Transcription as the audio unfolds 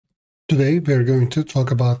Today, we are going to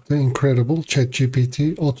talk about the incredible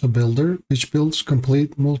Chatgpt Auto Builder, which builds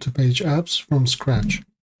complete multi-page apps from scratch.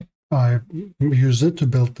 I used it to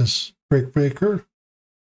build this brick breaker.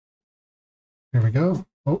 Here we go.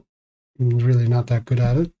 Oh, I'm really not that good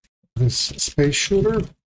at it. This space shooter,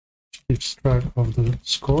 which keeps track of the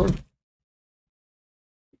score.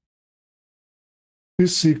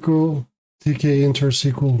 This SQL TK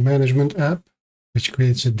inter-SQL management app, which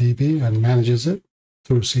creates a DB and manages it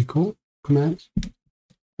through SQL commands.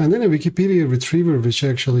 And then a Wikipedia retriever, which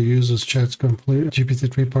actually uses Chatgpt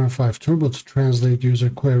GPT-3 Turbo to translate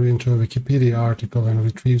user query into a Wikipedia article and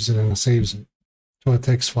retrieves it and saves it to a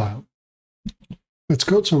text file. Let's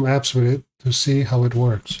code some apps with it to see how it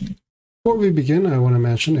works. Before we begin, I want to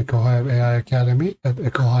mention echohive AI Academy at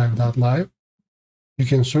echohive.live. You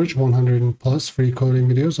can search 100+ free coding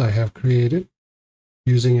videos I have created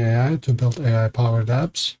using AI to build AI-powered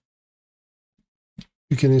apps.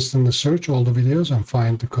 You can instantly search all the videos and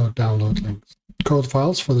find the code download links. Code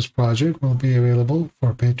files for this project will be available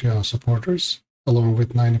for Patreon supporters, along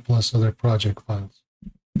with 90+ other project files.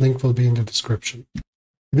 Link will be in the description.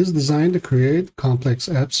 It is designed to create complex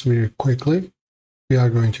apps very quickly. We are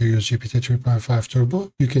going to use GPT-3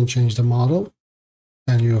 Turbo. You can change the model,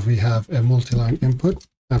 and we have a multi-line input.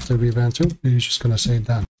 After we've entered, we're just going to say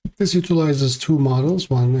done. This utilizes two models.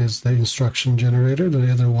 One is the instruction generator.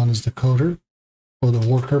 The other one is the coder, or the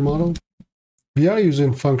worker model. We are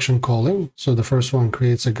using function calling. So the first one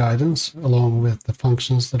creates a guidance along with the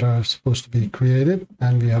functions that are supposed to be created.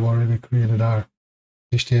 And we have already created our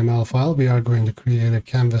HTML file. We are going to create a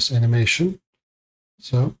canvas animation.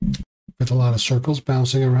 So with a lot of circles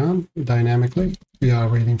bouncing around dynamically, we are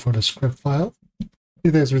waiting for the script file.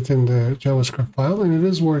 It has written the JavaScript file, and it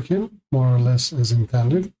is working more or less as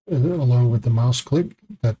intended, along with the mouse click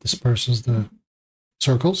that disperses the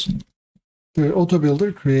circles. The auto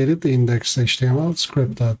builder created the index.html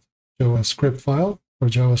script.javascript file for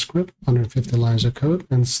JavaScript, 150 lines of code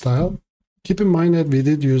and style. Keep in mind that we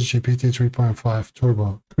did use GPT-3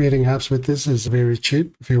 Turbo. Creating apps with this is very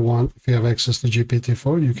cheap. If you have access to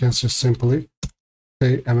GPT-4, you can just simply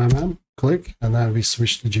say MMM, click, and then we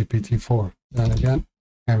switch to GPT-4. Then again,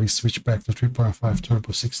 and we switch back to 3.5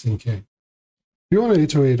 Turbo 16K. If you want to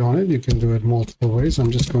iterate on it, you can do it multiple ways.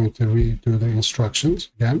 I'm just going to redo the instructions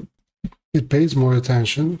again. It pays more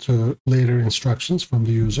attention to later instructions from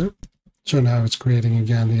the user. So now it's creating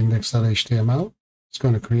again the index.html. It's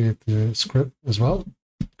going to create the script as well,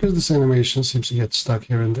 because this animation seems to get stuck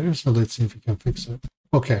here and there. So let's see if we can fix it.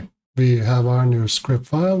 Okay, we have our new script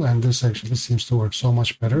file, and this actually seems to work so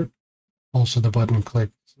much better. Also, the button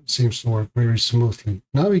click seems to work very smoothly.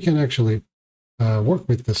 Now we can actually work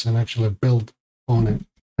with this and actually build on it.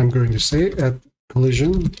 I'm going to say at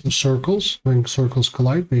collision to circles. When circles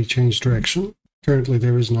collide, they change direction. Currently,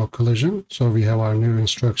 there is no collision, so we have our new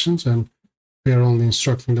instructions, and we are only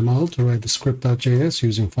instructing the model to write the script.js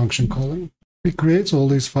using function calling. It creates all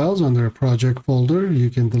these files under a project folder. You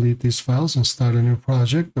can delete these files and start a new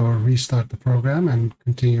project or restart the program and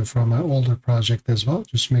continue from an older project as well.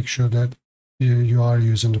 Just make sure that you are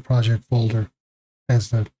using the project folder as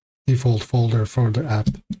the default folder for the app.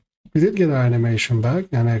 We did get our animation back,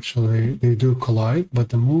 and actually they do collide, but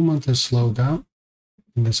the movement is slowed down.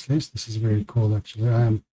 In this case, this is very cool actually. I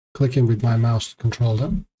am clicking with my mouse to control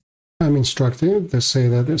them. I'm instructing it to say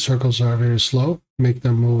that the circles are very slow, make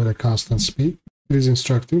them move at a constant speed. It is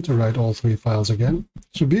instructing to write all three files again.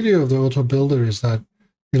 So the beauty of the auto builder is that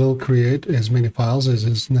it'll create as many files as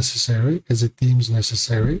is necessary, as it deems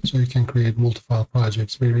necessary, so you can create multi-file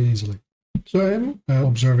projects very easily. So I'm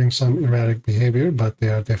observing some erratic behavior, but they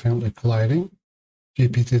are definitely colliding.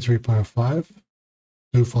 GPT-3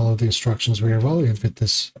 do follow the instructions very well with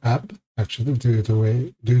this app, actually, due to the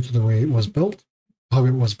way it was built, how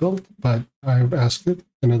it was built, but I've asked it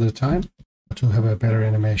another time to have a better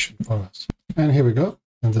animation for us. And here we go.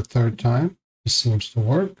 And the third time, it seems to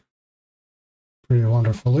work pretty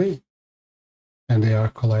wonderfully, and they are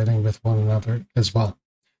colliding with one another as well.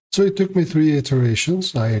 So it took me 3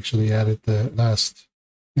 iterations. I actually added the last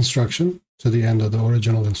instruction to the end of the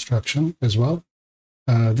original instruction as well.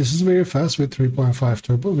 This is very fast with 3.5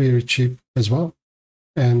 Turbo, very cheap as well.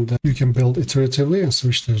 And you can build iteratively and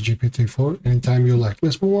switch to GPT-4 anytime you like.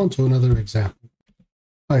 Let's move on to another example.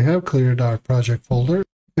 I have cleared our project folder,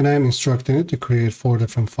 and I am instructing it to create 4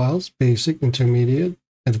 different files: basic, intermediate,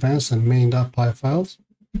 advanced, and main.py files,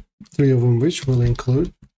 3 of them which will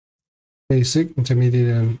include basic, intermediate,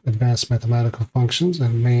 and advanced mathematical functions,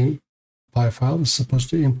 and main.py file is supposed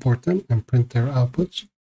to import them and print their outputs.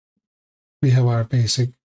 We have our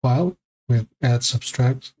basic file with add,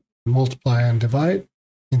 subtract, multiply, and divide,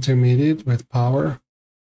 intermediate with power,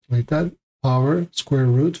 read that. Power, square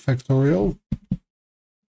root, factorial,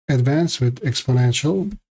 advanced with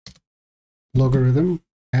exponential, logarithm,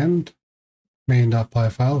 and main.py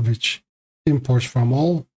file, which imports from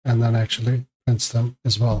all and then actually prints them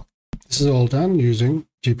as well. This is all done using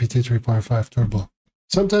GPT 3.5 Turbo.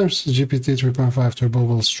 Sometimes GPT 3.5 Turbo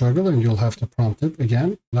will struggle and you'll have to prompt it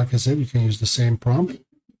again. Like I said, you can use the same prompt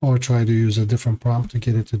or try to use a different prompt to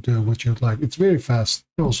get it to do what you'd like. It's very fast.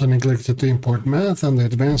 I also neglected to import math on the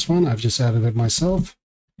advanced one. I've just added it myself.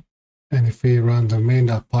 And if we run the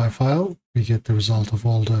main.py file, we get the result of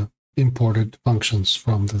all the imported functions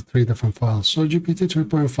from the 3 different files. So GPT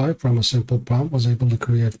 3.5 from a simple prompt was able to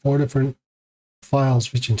create 4 different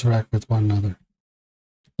files which interact with one another.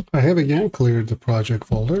 I have again cleared the project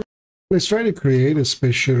folder. Let's try to create a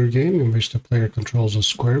space shooter game in which the player controls a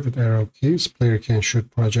square with arrow keys. Player can shoot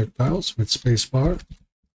projectiles with spacebar.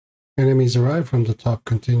 Enemies arrive from the top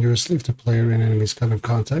continuously. If the player and enemies come in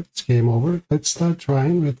contact, it's game over. Let's start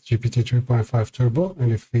trying with GPT 3.5 Turbo,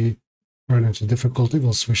 and if we run into difficulty,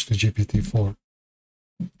 we'll switch to GPT-4.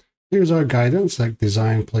 Here's our guidance, like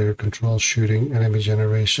design, player control, shooting, enemy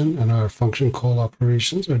generation, and our function call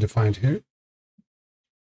operations are defined here.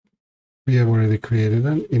 We have already created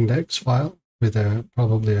an index file with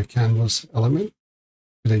probably a canvas element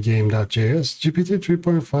with a game.js. GPT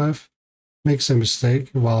 3.5 makes a mistake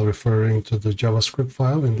while referring to the JavaScript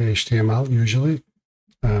file in the HTML usually.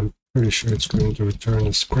 I'm pretty sure it's going to return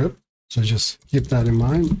a script, so just keep that in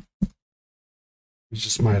mind. You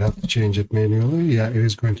just might have to change it manually. Yeah, it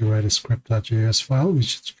is going to write a script.js file,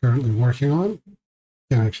 which it's currently working on. You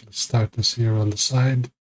can actually start this here on the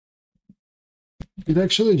side. It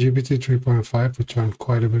actually, GPT 3.5 returned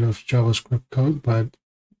quite a bit of JavaScript code, but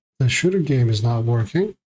the shooter game is not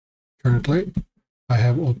working currently. I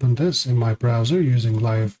have opened this in my browser using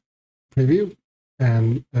live preview,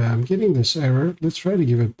 and I'm getting this error. Let's try to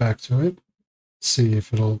give it back to it, see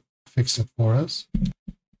if it'll fix it for us.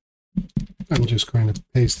 I'm just going to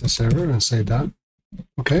paste this error and say done.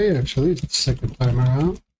 Okay, actually, it's the second time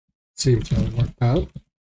around. It seemed to have worked out.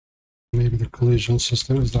 Maybe the collision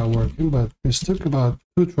system is not working, but this took about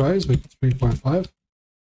 2 tries with 3.5. I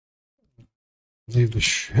believe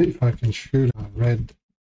if I can shoot a red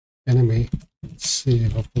enemy, let's see,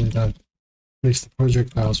 hopefully that at least the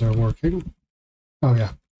projectiles are working. Oh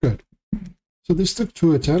yeah, good. So this took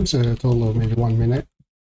 2 attempts at a total of maybe 1 minute.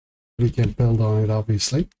 We can build on it,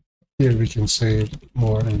 obviously. Here we can save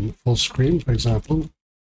more in full screen, for example.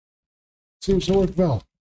 Seems to work well.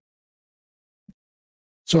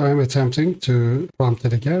 So I'm attempting to prompt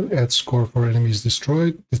it again, add score for enemies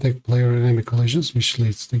destroyed, detect player and enemy collisions, which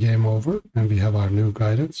leads to game over. And we have our new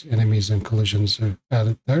guidance. Enemies and collisions are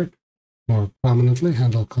added there. More prominently,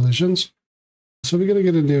 handle collisions. So we're going to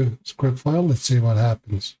get a new script file. Let's see what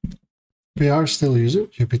happens. We are still using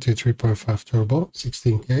GPT 3.5 Turbo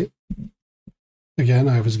 16K. Again,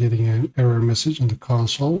 I was getting an error message in the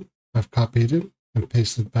console. I've copied it and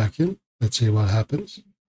pasted it back in. Let's see what happens.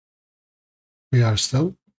 We are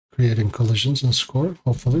still creating collisions and score.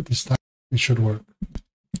 Hopefully this time it should work.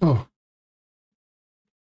 Oh,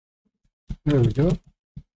 there we go.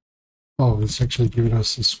 Oh, it's actually giving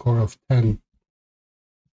us a score of 10.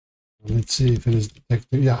 Let's see if it is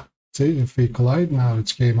detected. Yeah, see, if we collide, now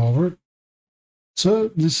it's game over. So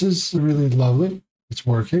this is really lovely. It's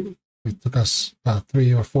working. It took us about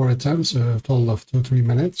 3 or 4 attempts, a total of 2-3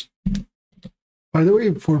 minutes. By the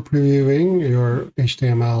way, for previewing your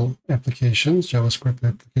HTML applications, JavaScript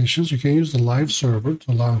applications, you can use the live server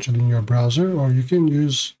to launch it in your browser, or you can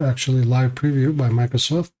use actually live preview by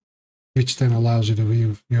Microsoft, which then allows you to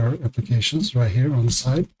view your applications right here on the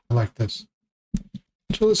side like this.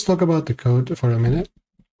 So let's talk about the code for a minute.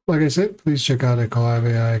 Like I said, please check out echohive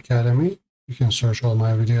AI Academy. You can search all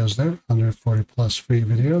my videos there, 140 plus free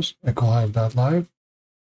videos, echohive.live.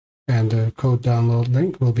 And the code download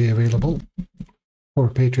link will be available for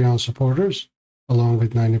Patreon supporters, along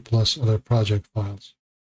with 90 plus other project files,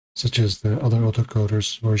 such as the other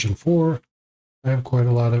autocoders version 4. I have quite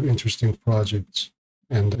a lot of interesting projects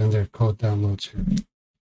and their code downloads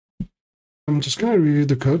here. I'm just going to review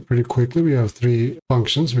the code pretty quickly. We have 3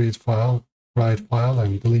 functions: read file, write file,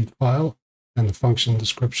 and delete file, and the function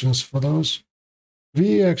descriptions for those.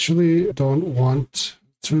 We actually don't want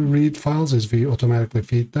to read files as we automatically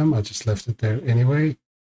feed them. I just left it there anyway.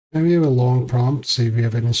 And we have a long prompt. See, we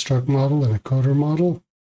have an instruct model and a coder model.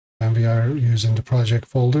 And we are using the project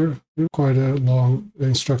folder. Quite a long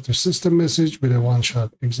instructor system message with a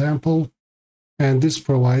one-shot example. And this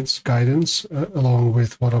provides guidance along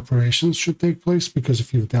with what operations should take place, because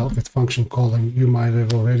if you've dealt with function calling, you might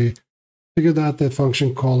have already figured out that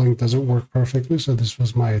function calling doesn't work perfectly, so this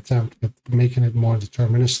was my attempt at making it more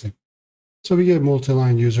deterministic. So we get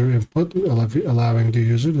multi-line user input, allowing the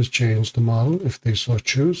user to change the model if they so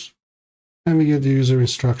choose. And we get the user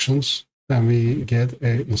instructions, and we get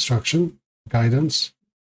a instruction guidance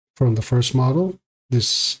from the first model.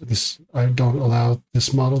 This I don't allow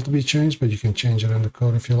this model to be changed, but you can change it in the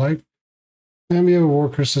code if you like. And we have a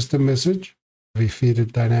worker system message. We feed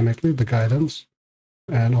it dynamically, the guidance,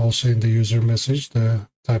 and also in the user message, the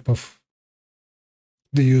type of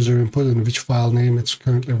the user input and which file name it's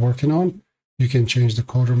currently working on. You can change the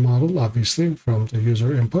coder model, obviously, from the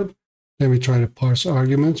user input. Then we try to parse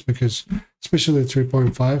arguments because especially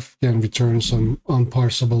 3.5 can return some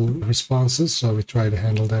unparsable responses. So we try to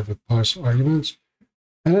handle that with parse arguments.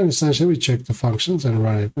 And then essentially we check the functions and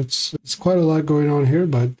run it. It's quite a lot going on here,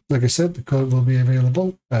 but like I said, the code will be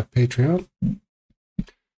available at Patreon.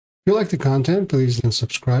 If you like the content, please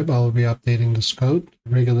subscribe. I'll be updating this code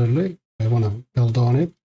regularly. I want to build on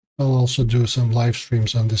it. I'll also do some live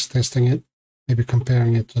streams on this, testing it, maybe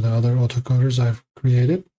comparing it to the other autocoders I've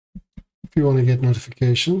created. If you want to get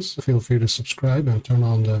notifications, feel free to subscribe and turn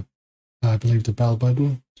on the, I believe, the bell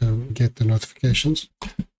button to get the notifications.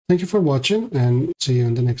 Thank you for watching, and see you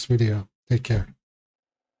in the next video. Take care.